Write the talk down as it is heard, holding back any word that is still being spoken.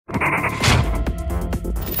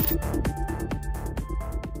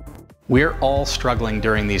We're all struggling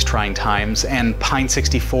during these trying times, and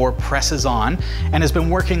Pine64 presses on and has been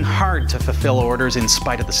working hard to fulfill orders in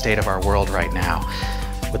spite of the state of our world right now.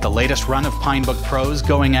 With the latest run of Pinebook Pros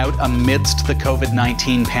going out amidst the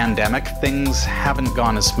COVID-19 pandemic, things haven't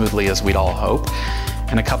gone as smoothly as we'd all hope,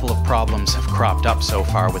 and a couple of problems have cropped up so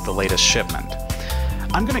far with the latest shipment.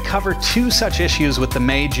 I'm going to cover two such issues with the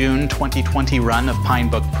May-June 2020 run of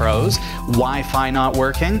Pinebook Pros: Wi-Fi not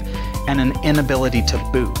working and an inability to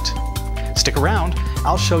boot. Stick around,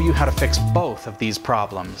 I'll show you how to fix both of these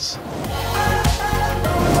problems.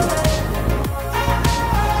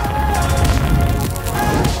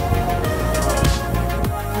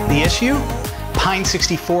 The issue?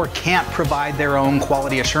 Pine64 can't provide their own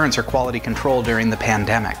quality assurance or quality control during the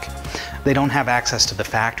pandemic. They don't have access to the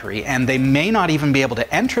factory, and they may not even be able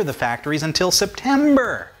to enter the factories until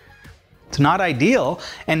September. It's not ideal,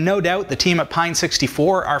 and no doubt the team at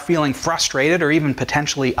Pine64 are feeling frustrated or even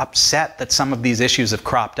potentially upset that some of these issues have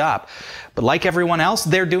cropped up. But like everyone else,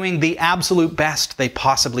 they're doing the absolute best they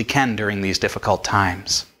possibly can during these difficult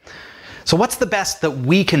times. So what's the best that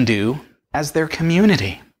we can do as their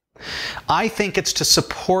community? I think it's to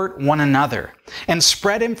support one another and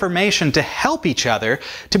spread information to help each other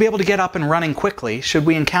to be able to get up and running quickly should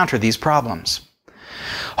we encounter these problems.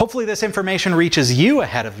 Hopefully this information reaches you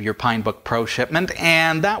ahead of your Pinebook Pro shipment,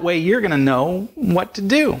 and that way you're going to know what to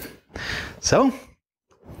do. So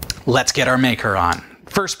let's get our maker on.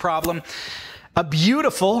 First problem: a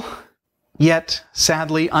beautiful yet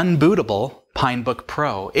sadly unbootable Pinebook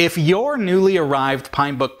Pro. If your newly arrived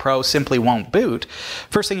Pinebook Pro simply won't boot,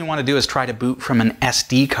 first thing you want to do is try to boot from an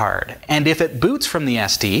SD card. And if it boots from the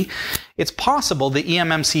SD, it's possible the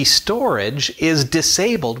eMMC storage is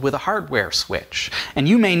disabled with a hardware switch, and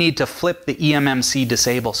you may need to flip the eMMC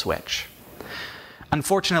disable switch.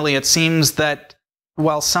 Unfortunately, it seems that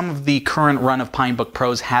while some of the current run of Pinebook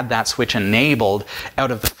Pros had that switch enabled out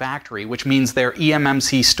of the factory, which means their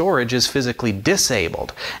eMMC storage is physically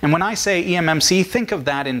disabled. And when I say eMMC, think of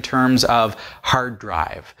that in terms of hard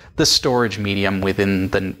drive, the storage medium within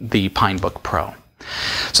the Pinebook Pro.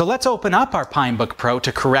 So let's open up our Pinebook Pro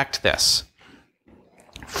to correct this.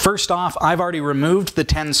 First off, I've already removed the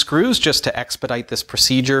 10 screws just to expedite this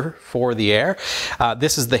procedure for the air.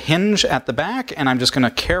 This is the hinge at the back, and I'm just going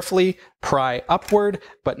to carefully pry upward,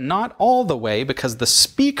 but not all the way because the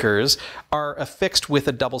speakers are affixed with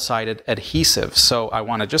a double-sided adhesive. So I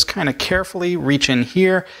want to just kind of carefully reach in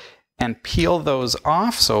here and peel those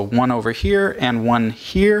off. So one over here and one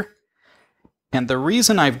here. And the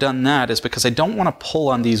reason I've done that is because I don't want to pull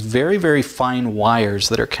on these very, very fine wires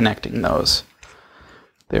that are connecting those.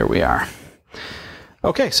 There we are.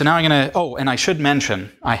 Okay, so now I'm going to, oh, and I should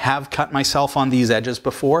mention, I have cut myself on these edges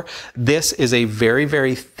before. This is a very,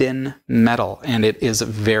 very thin metal, and it is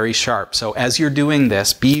very sharp. So as you're doing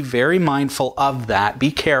this, be very mindful of that. Be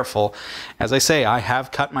careful. As I say, I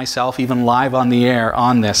have cut myself even live on the air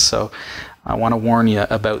on this, so I want to warn you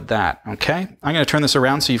about that, okay? I'm going to turn this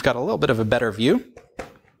around so you've got a little bit of a better view.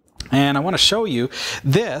 And I want to show you,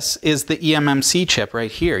 this is the eMMC chip right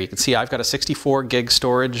here. You can see I've got a 64 gig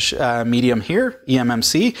storage medium here,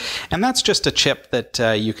 eMMC, and that's just a chip that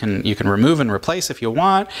you can remove and replace if you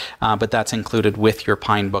want, but that's included with your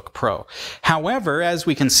Pinebook Pro. However, as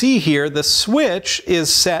we can see here, the switch is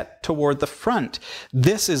set toward the front.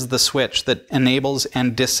 This is the switch that enables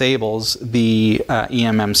and disables the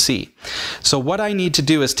eMMC. So what I need to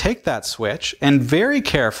do is take that switch and very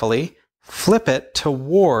carefully flip it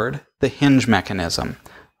toward the hinge mechanism.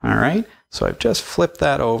 All right, so I've just flipped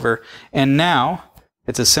that over, and now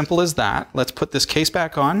it's as simple as that. Let's put this case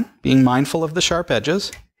back on, being mindful of the sharp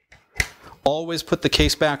edges. Always put the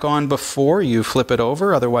case back on before you flip it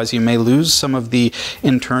over, otherwise you may lose some of the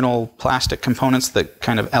internal plastic components that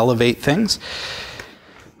kind of elevate things.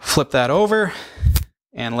 Flip that over,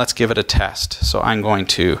 and let's give it a test. So I'm going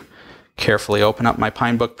to carefully open up my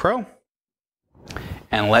Pinebook Pro,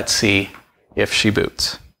 and let's see if she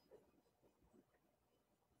boots.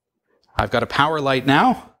 I've got a power light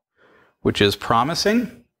now, which is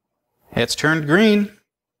promising. It's turned green,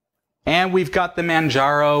 and we've got the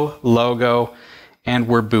Manjaro logo, and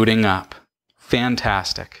we're booting up.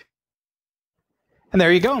 Fantastic. And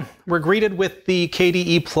there you go. We're greeted with the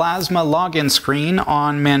KDE Plasma login screen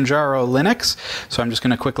on Manjaro Linux. So I'm just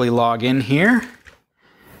going to quickly log in here.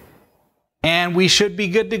 And we should be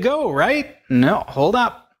good to go, right? No, hold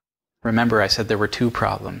up. Remember, I said there were two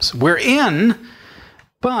problems. We're in,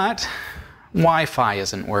 but Wi-Fi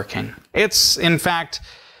isn't working. It's, in fact,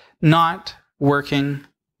 not working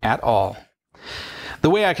at all. The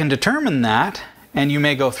way I can determine that, and you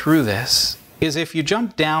may go through this, is if you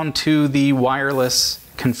jump down to the wireless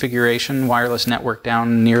configuration, wireless network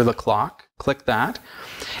down near the clock, click that,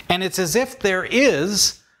 and it's as if there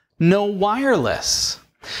is no wireless.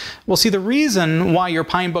 Well, see, the reason why your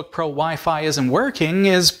Pinebook Pro Wi-Fi isn't working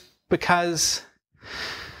is because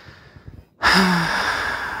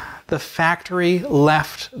the factory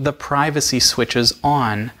left the privacy switches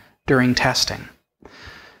on during testing.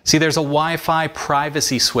 See, there's a Wi-Fi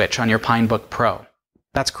privacy switch on your Pinebook Pro.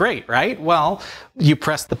 That's great, right? Well, you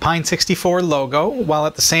press the Pine64 logo while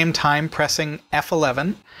at the same time pressing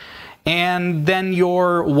F11, and then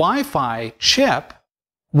your Wi-Fi chip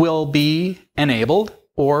will be enabled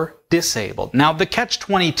or disabled. Now, the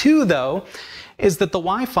catch-22, though, is that the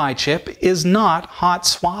Wi-Fi chip is not hot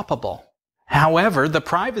swappable. However, the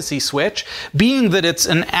privacy switch, being that it's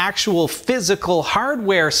an actual physical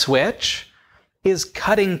hardware switch, is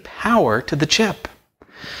cutting power to the chip.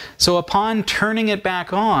 So upon turning it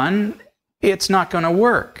back on, it's not going to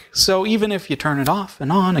work. So even if you turn it off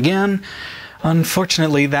and on again,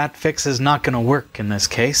 unfortunately that fix is not going to work in this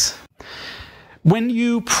case. When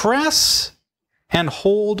you press and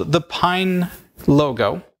hold the Pine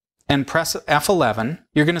logo and press F11,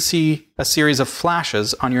 you're going to see a series of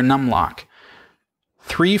flashes on your numlock.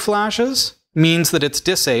 3 flashes means that it's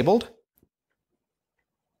disabled.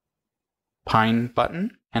 Pine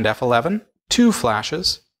button and F11. 2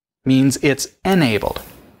 flashes means it's enabled.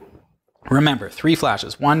 Remember, 3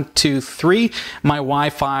 flashes. 1, 2, 3. My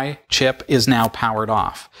Wi-Fi chip is now powered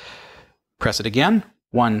off. Press it again.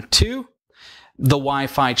 1, 2. The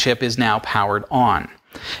Wi-Fi chip is now powered on.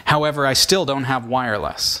 However, I still don't have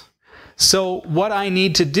wireless. So what I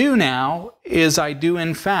need to do now is I do,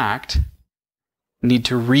 in fact, need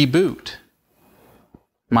to reboot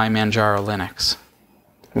my Manjaro Linux.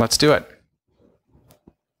 Let's do it.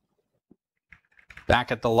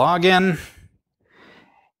 Back at the login,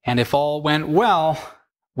 and if all went well,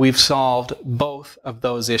 we've solved both of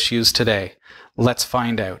those issues today. Let's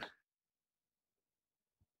find out.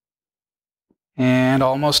 And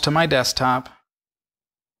almost to my desktop.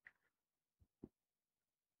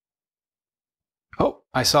 Oh,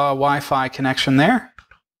 I saw a Wi-Fi connection there.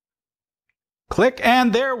 Click,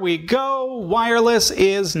 and there we go. Wireless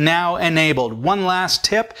is now enabled. One last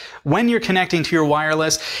tip, when you're connecting to your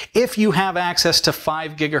wireless, if you have access to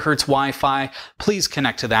 5 gigahertz Wi-Fi, please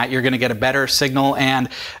connect to that. You're going to get a better signal, and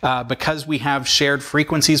because we have shared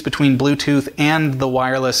frequencies between Bluetooth and the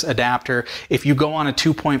wireless adapter, if you go on a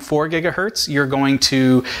 2.4 gigahertz, you're going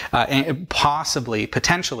to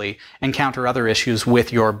potentially encounter other issues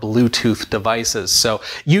with your Bluetooth devices. So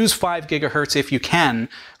use 5 gigahertz if you can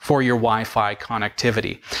for your Wi-Fi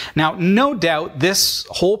connectivity. Now, no doubt this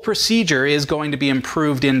whole procedure is going to be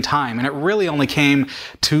improved in time, and it really only came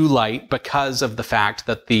to light because of the fact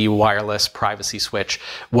that the wireless privacy switch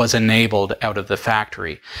was enabled out of the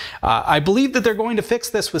factory. I believe that they're going to fix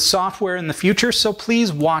this with software in the future, so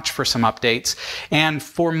please watch for some updates. And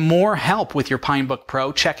for more help with your Pinebook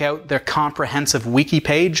Pro, check out their comprehensive wiki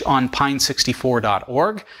page on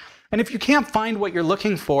pine64.org. And if you can't find what you're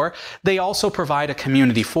looking for, they also provide a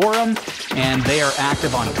community forum, and they are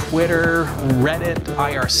active on Twitter, Reddit,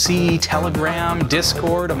 IRC, Telegram,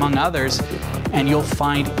 Discord, among others, and you'll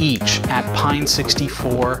find each at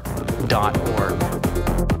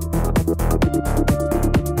pine64.org.